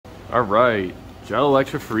All right, gel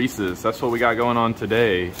electrophoresis. That's what we got going on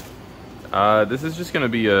today. This is just going to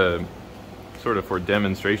be a sort of for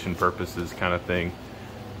demonstration purposes kind of thing.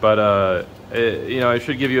 But, it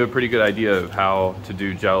should give you a pretty good idea of how to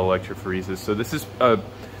do gel electrophoresis. So this is a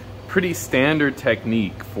pretty standard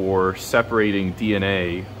technique for separating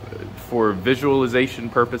DNA for visualization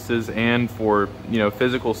purposes and for,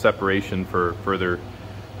 physical separation for further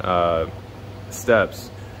steps.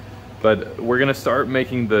 But we're gonna start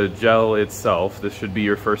making the gel itself. This should be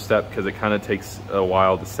your first step because it kind of takes a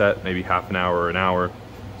while to set, maybe half an hour or an hour.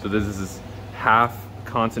 So this is half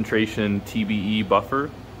concentration TBE buffer.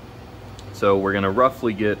 So we're gonna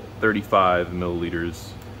roughly get 35 milliliters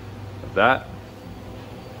of that.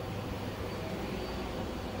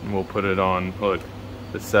 And we'll put it on, look,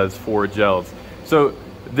 this says 4 gels. So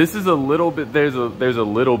this is a little bit, there's a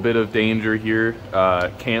little bit of danger here,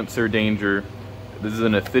 cancer danger. This is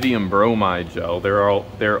an ethidium bromide gel. There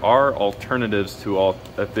are alternatives to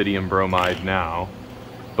ethidium bromide now,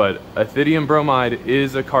 but ethidium bromide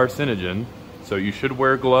is a carcinogen, so you should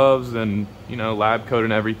wear gloves and lab coat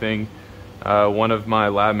and everything. One of my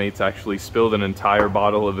lab mates actually spilled an entire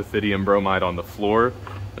bottle of ethidium bromide on the floor.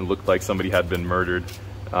 It looked like somebody had been murdered.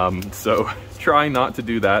 So try not to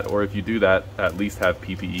do that, or if you do that, at least have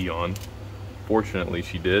PPE on. Fortunately,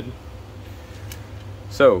 she did.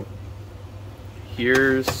 So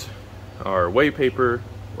here's our weigh paper.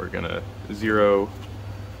 We're gonna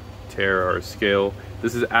tear our scale.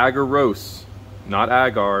 This is Agarose, not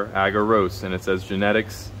agar, Agarose, and it says genetic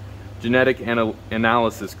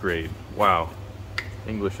analysis grade. Wow,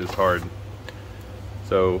 English is hard.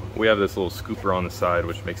 So we have this little scooper on the side,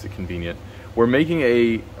 which makes it convenient. We're making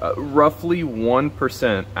a roughly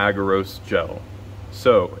 1% agarose gel.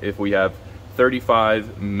 So if we have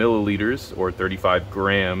 35 milliliters or 35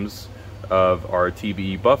 grams of our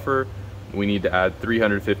TBE buffer, we need to add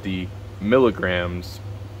 350 milligrams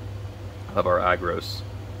of our agarose.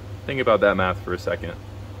 Think about that math for a second.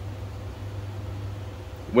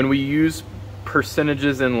 When we use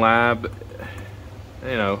percentages in lab,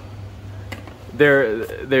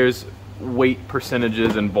 there's weight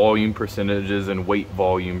percentages and volume percentages and weight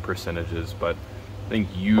volume percentages, but I think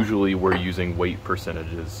usually we're using weight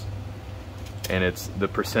percentages, and it's the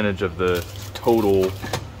percentage of the total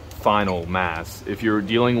final mass. If you're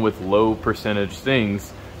dealing with low percentage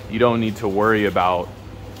things, you don't need to worry about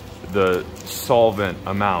the solvent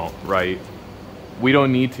amount, right? We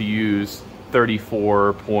don't need to use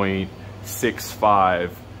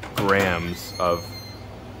 34.65 grams of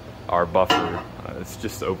our buffer. It's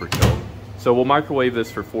just overkill. So we'll microwave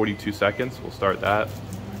this for 42 seconds. We'll start that.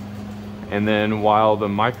 And then while the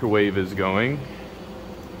microwave is going,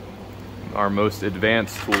 our most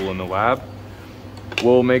advanced tool in the lab,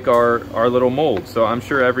 we'll make our little mold. So I'm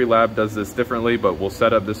sure every lab does this differently, but we'll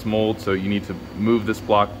set up this mold. So you need to move this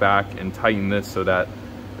block back and tighten this so that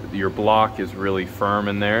your block is really firm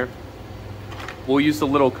in there. We'll use the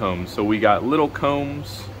little combs. So we got little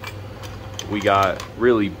combs, we got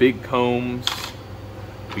really big combs,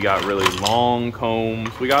 we got really long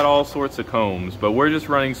combs, we got all sorts of combs, but we're just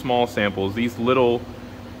running small samples. These little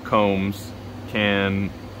combs can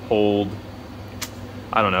hold,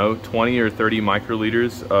 I don't know, 20 or 30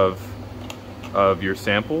 microliters of your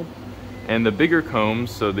sample. And the bigger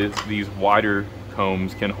combs, so these wider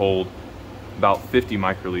combs, can hold about 50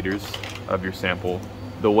 microliters of your sample,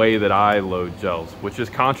 the way that I load gels, which is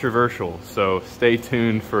controversial, so stay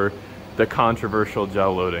tuned for the controversial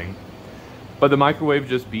gel loading. But the microwave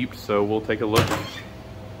just beeped, so we'll take a look.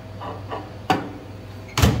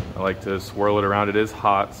 I like to swirl it around. It is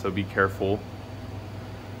hot, so be careful.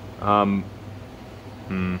 I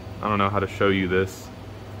don't know how to show you this,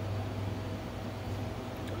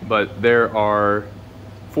 but there are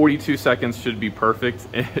 42 seconds should be perfect,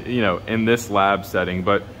 in this lab setting,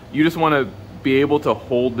 but you just want to be able to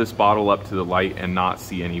hold this bottle up to the light and not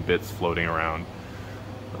see any bits floating around.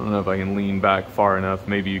 I don't know if I can lean back far enough.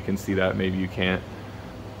 Maybe you can see that, maybe you can't.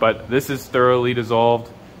 But this is thoroughly dissolved.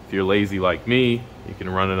 If you're lazy like me, you can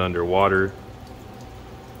run it underwater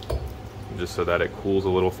just so that it cools a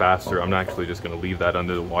little faster. I'm actually just going to leave that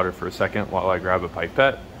under the water for a second while I grab a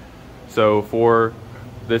pipette. So for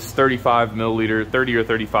this 35 milliliter, 30 or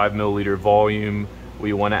 35 milliliter volume,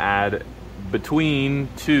 we want to add between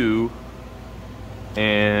 2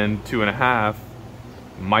 and 2.5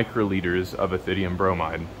 microliters of ethidium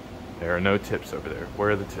bromide. There are no tips over there.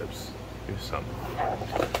 Where are the tips? Here's some.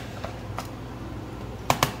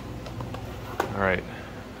 All right.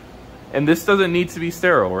 And this doesn't need to be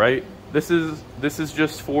sterile, right? This is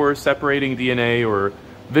just for separating DNA or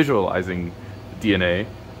visualizing DNA.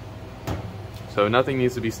 So nothing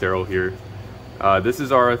needs to be sterile here. This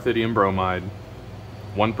is our ethidium bromide,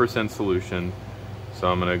 1% solution. So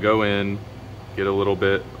I'm gonna go in, get a little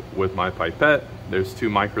bit with my pipette. There's 2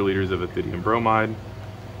 microliters of ethidium bromide.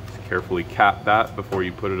 Just carefully cap that before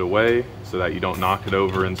you put it away so that you don't knock it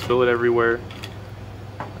over and spill it everywhere.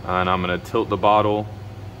 And I'm gonna tilt the bottle,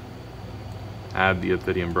 add the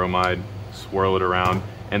ethidium bromide, swirl it around.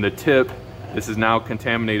 And the tip, this is now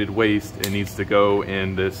contaminated waste. It needs to go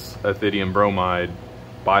in this ethidium bromide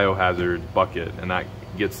biohazard bucket, and that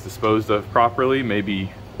gets disposed of properly,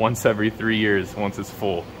 maybe once every 3 years once it's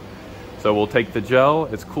full. So we'll take the gel,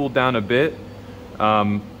 it's cooled down a bit.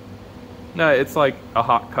 No, it's like a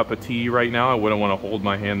hot cup of tea right now. I wouldn't want to hold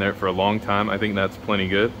my hand there for a long time. I think that's plenty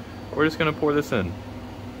good. We're just gonna pour this in.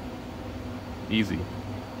 Easy.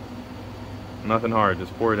 Nothing hard,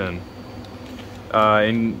 just pour it in.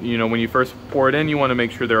 And you know, when you first pour it in, you want to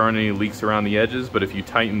make sure there aren't any leaks around the edges, but if you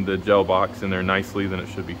tighten the gel box in there nicely, then it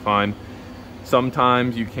should be fine.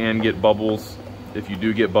 Sometimes you can get bubbles. If you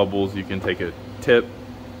do get bubbles, you can take a tip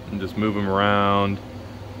and just move them around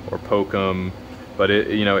or poke them. But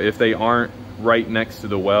you know, if they aren't right next to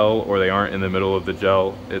the well or they aren't in the middle of the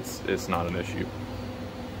gel, it's not an issue.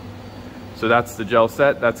 So that's the gel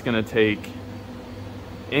set. That's going to take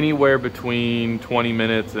anywhere between 20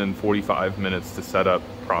 minutes and 45 minutes to set up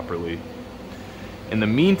properly. In the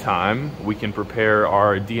meantime, we can prepare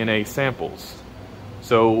our DNA samples.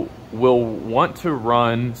 So we'll want to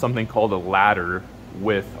run something called a ladder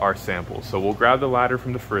with our samples. So we'll grab the ladder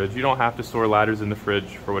from the fridge. You don't have to store ladders in the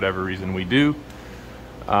fridge for whatever reason we do.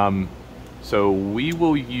 So we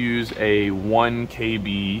will use a 1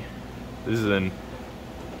 kb, this is an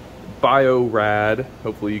Biorad,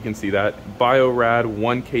 hopefully you can see that, Biorad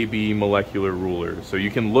 1 kb molecular ruler. So you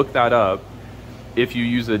can look that up. If you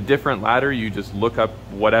use a different ladder, you just look up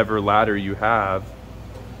whatever ladder you have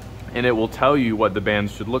and it will tell you what the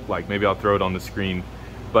bands should look like. Maybe I'll throw it on the screen.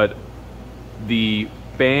 But the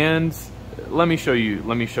bands, let me show you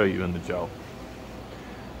in the gel.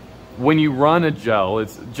 When you run a gel,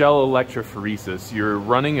 it's gel electrophoresis. You're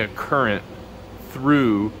running a current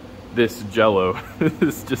through this jello.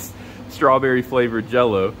 This just strawberry flavored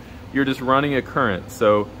jello. You're just running a current.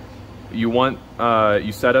 So you want,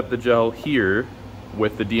 you set up the gel here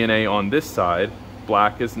with the DNA on this side.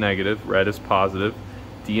 Black is negative, red is positive.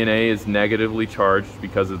 DNA is negatively charged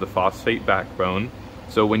because of the phosphate backbone.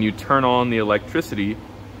 So when you turn on the electricity,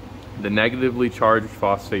 the negatively charged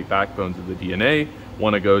phosphate backbones of the DNA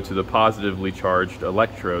want to go to the positively charged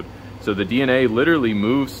electrode. So the DNA literally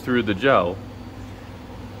moves through the gel.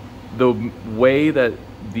 The way that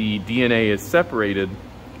the DNA is separated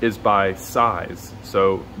is by size.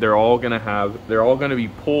 So they're all going to be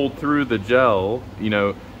pulled through the gel. You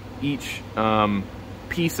know, each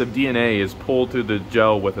piece of DNA is pulled through the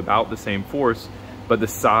gel with about the same force, but the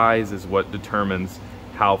size is what determines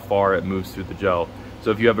how far it moves through the gel.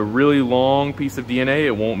 So if you have a really long piece of DNA,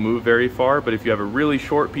 it won't move very far, but if you have a really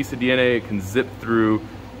short piece of DNA, it can zip through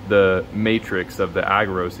the matrix of the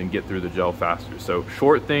agarose and get through the gel faster. So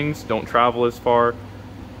short things don't travel as far,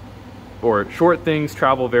 or short things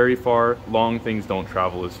travel very far, long things don't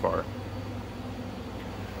travel as far.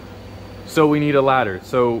 So we need a ladder.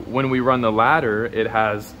 So when we run the ladder, it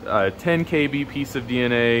has a 10 kb piece of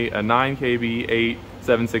DNA, a 9 kb, 8,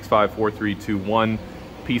 7, 6, 5, 4, 3, 2, 1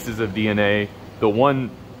 pieces of DNA. The 1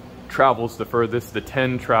 travels the furthest, the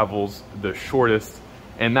 10 travels the shortest,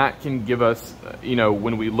 and that can give us, you know,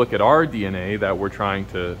 when we look at our DNA that we're trying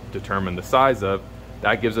to determine the size of,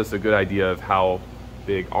 that gives us a good idea of how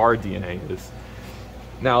big our DNA is.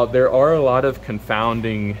 Now, there are a lot of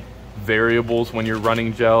confounding variables when you're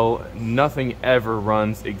running gel. Nothing ever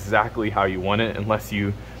runs exactly how you want it unless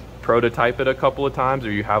you prototype it a couple of times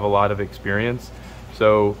or you have a lot of experience.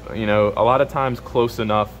 So, you know, a lot of times close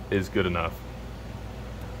enough is good enough.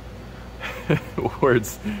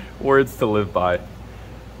 words to live by.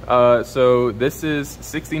 So this is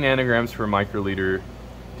 60 nanograms per microliter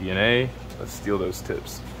DNA. Let's steal those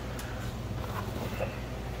tips.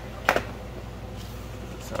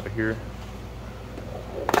 It's out of here.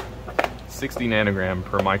 60 nanogram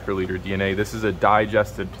per microliter DNA. This is a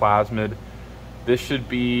digested plasmid. This should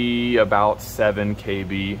be about 7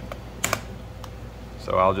 kb.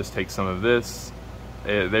 So I'll just take some of this.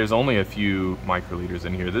 There's only a few microliters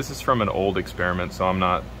in here. This is from an old experiment, so I'm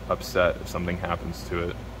not upset if something happens to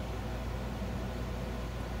it.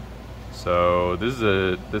 So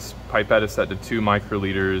this pipette is set to 2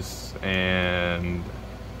 microliters, and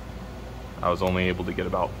I was only able to get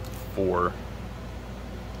about 4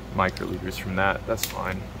 microliters from that. That's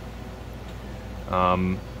fine.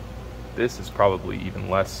 This is probably even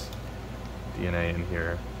less DNA in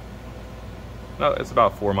here. No, it's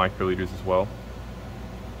about 4 microliters as well.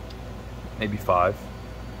 maybe 5.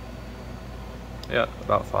 Yeah,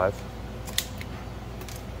 about 5.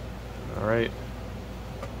 All right.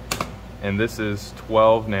 And this is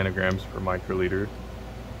 12 nanograms per microliter.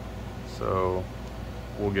 So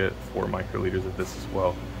we'll get 4 microliters of this as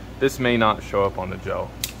well. This may not show up on the gel,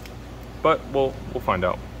 but we'll find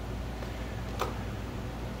out.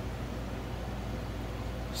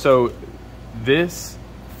 So this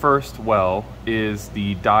first well is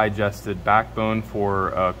the digested backbone for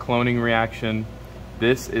a cloning reaction.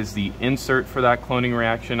 This is the insert for that cloning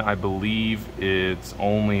reaction. I believe it's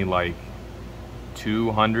only like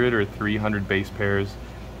 200 or 300 base pairs.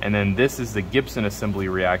 And then this is the Gibson assembly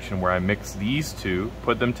reaction where I mix these two,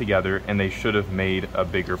 put them together, and they should have made a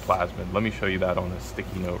bigger plasmid. Let me show you that on a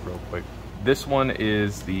sticky note real quick. This one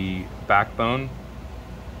is the backbone.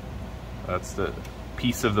 That's the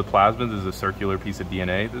piece of the plasmid. This is a circular piece of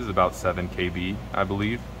DNA. This is about 7 kb, I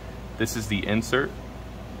believe. This is the insert.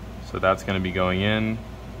 So that's going to be going in.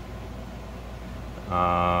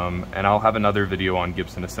 And I'll have another video on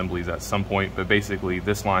Gibson assemblies at some point, but basically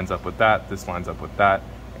this lines up with that, this lines up with that,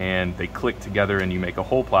 and they click together and you make a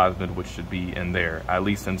whole plasmid, which should be in there, at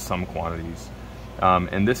least in some quantities.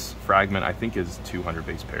 And this fragment I think is 200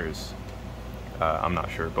 base pairs. I'm not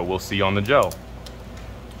sure, but we'll see on the gel.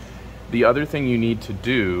 The other thing you need to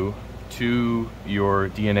do to your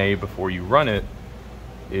DNA before you run it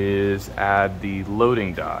is add the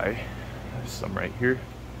loading dye. There's some right here.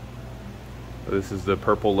 This is the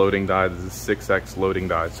purple loading dye. This is 6x loading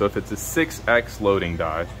dye. So if it's a 6x loading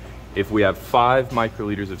dye, if we have 5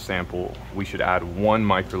 microliters of sample, we should add 1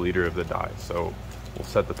 microliter of the dye. So we'll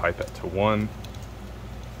set the pipette to 1.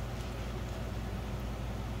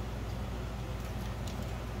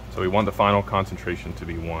 So we want the final concentration to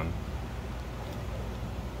be 1.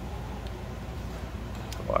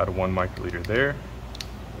 So we'll add 1 microliter there.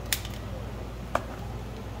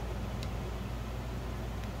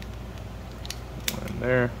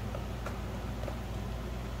 There,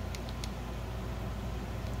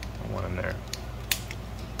 and 1 in there.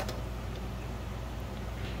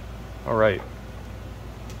 All right.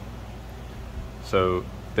 So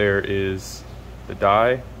there is the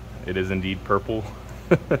dye. It is indeed purple.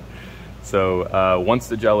 So once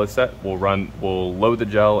the gel is set, we'll load the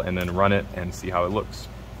gel and then run it and see how it looks.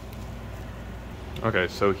 Okay,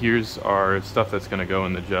 so here's our stuff that's going to go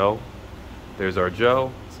in the gel. There's our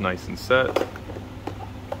gel. It's nice and set.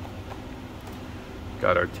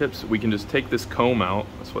 Got our tips. We can just take this comb out.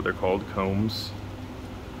 That's what they're called, combs.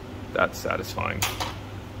 That's satisfying.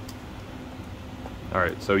 All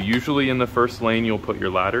right, so usually in the first lane you'll put your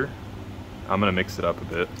ladder. I'm gonna mix it up a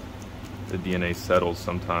bit. The DNA settles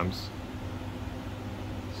sometimes.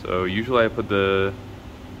 So usually I put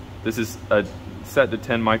this is set to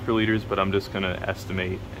 10 microliters, but I'm just gonna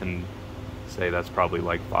estimate and say that's probably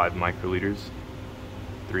like 5 microliters.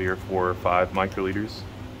 3 or 4 or 5 microliters.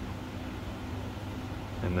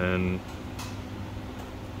 And then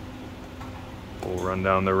we'll run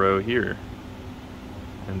down the row here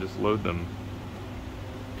and just load them.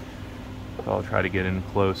 So I'll try to get in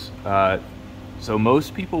close. So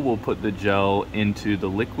most people will put the gel into the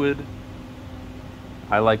liquid.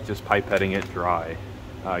 I like just pipetting it dry.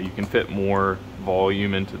 You can fit more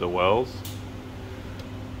volume into the wells,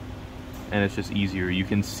 and it's just easier. You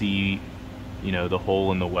can see, you know, the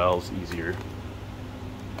hole in the wells easier.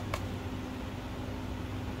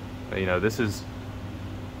 You know, this is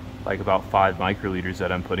like about 5 microliters that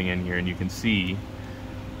I'm putting in here, and you can see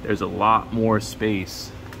there's a lot more space.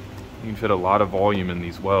 You can fit a lot of volume in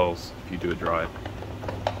these wells if you do it dry.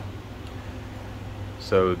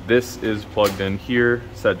 So this is plugged in here,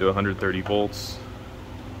 set to 130 volts.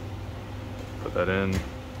 Put that in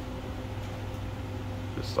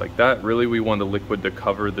just like that. Really, we want the liquid to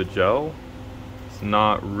cover the gel. It's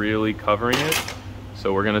not really covering it,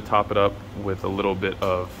 so we're going to top it up with a little bit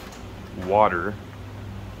of water,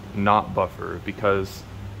 not buffer, because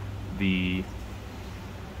the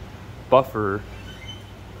buffer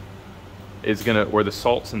is gonna, or the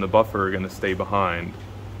salts in the buffer are gonna stay behind,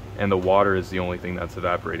 and the water is the only thing that's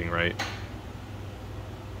evaporating, right?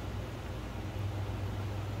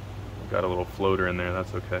 Got a little floater in there,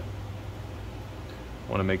 that's okay.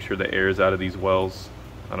 Want to make sure the air is out of these wells.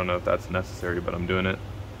 I don't know if that's necessary, but I'm doing it.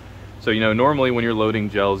 So, you know, normally when you're loading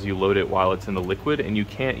gels, you load it while it's in the liquid, and you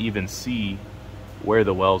can't even see where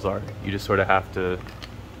the wells are. You just sort of have to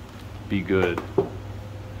be good.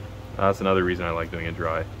 That's another reason I like doing it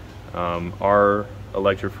dry. Our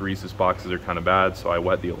electrophoresis boxes are kind of bad, so I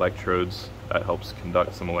wet the electrodes. That helps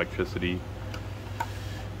conduct some electricity.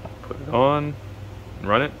 Put it on and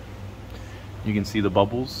run it. You can see the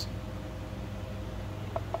bubbles.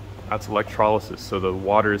 That's electrolysis. So the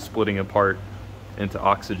water is splitting apart into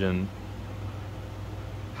oxygen,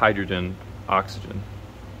 hydrogen, oxygen.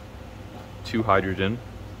 2 hydrogen,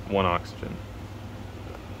 1 oxygen.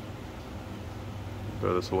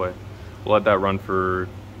 Throw this away. We'll let that run for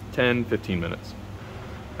 10-15 minutes.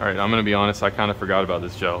 All right, I'm gonna be honest, I kind of forgot about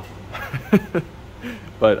this gel.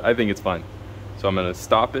 But I think it's fine. So I'm gonna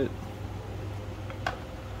stop it,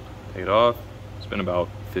 take it off. It's been about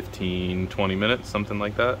 15-20 minutes, something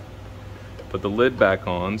like that. Put the lid back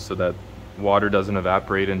on so that water doesn't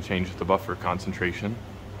evaporate and change the buffer concentration.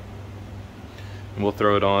 And we'll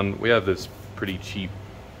throw it on. We have this pretty cheap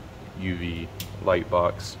UV light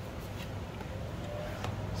box.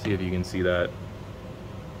 See if you can see that.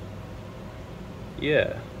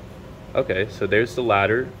 Yeah. Okay, so there's the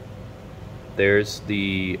ladder. There's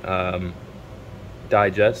the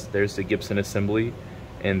digest. There's the Gibson assembly.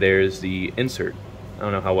 And there's the insert. I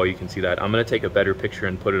don't know how well you can see that. I'm gonna take a better picture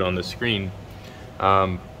and put it on the screen.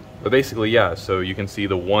 But basically, yeah, so you can see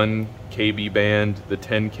the 1 kb band, the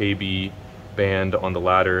 10 kb band on the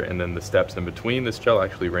ladder, and then the steps in between. This gel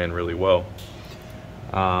actually ran really well.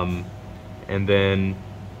 And then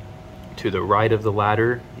to the right of the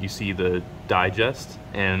ladder, you see the digest,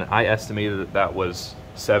 and I estimated that that was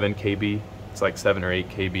 7 kb. It's like 7 or 8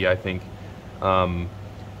 kb, I think.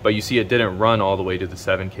 But you see it didn't run all the way to the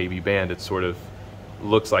 7 kb band. It sort of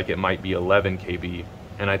looks like it might be 11 kb.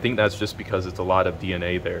 And I think that's just because it's a lot of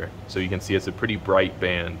DNA there. So you can see it's a pretty bright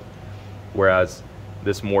band. Whereas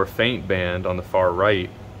this more faint band on the far right,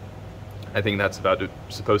 I think that's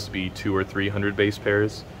supposed to be 200 or 300 base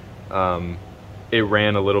pairs. It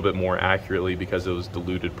ran a little bit more accurately because it was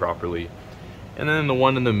diluted properly. And then the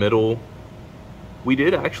one in the middle, we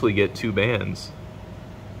did actually get 2 bands.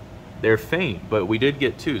 They're faint, but we did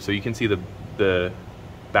get 2. So you can see the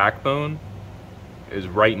backbone is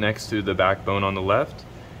right next to the backbone on the left.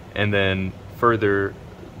 And then further,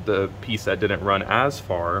 the piece that didn't run as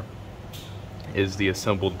far is the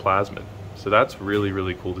assembled plasmid. So that's really,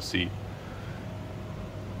 really cool to see.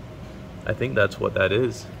 I think that's what that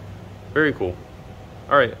is. Very cool.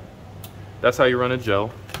 All right, that's how you run a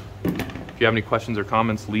gel. If you have any questions or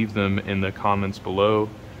comments, leave them in the comments below.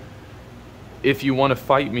 If you want to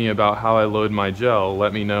fight me about how I load my gel,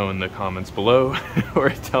 let me know in the comments below or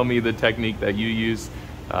tell me the technique that you use.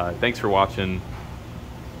 Thanks for watching.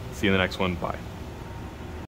 See you in the next one. Bye.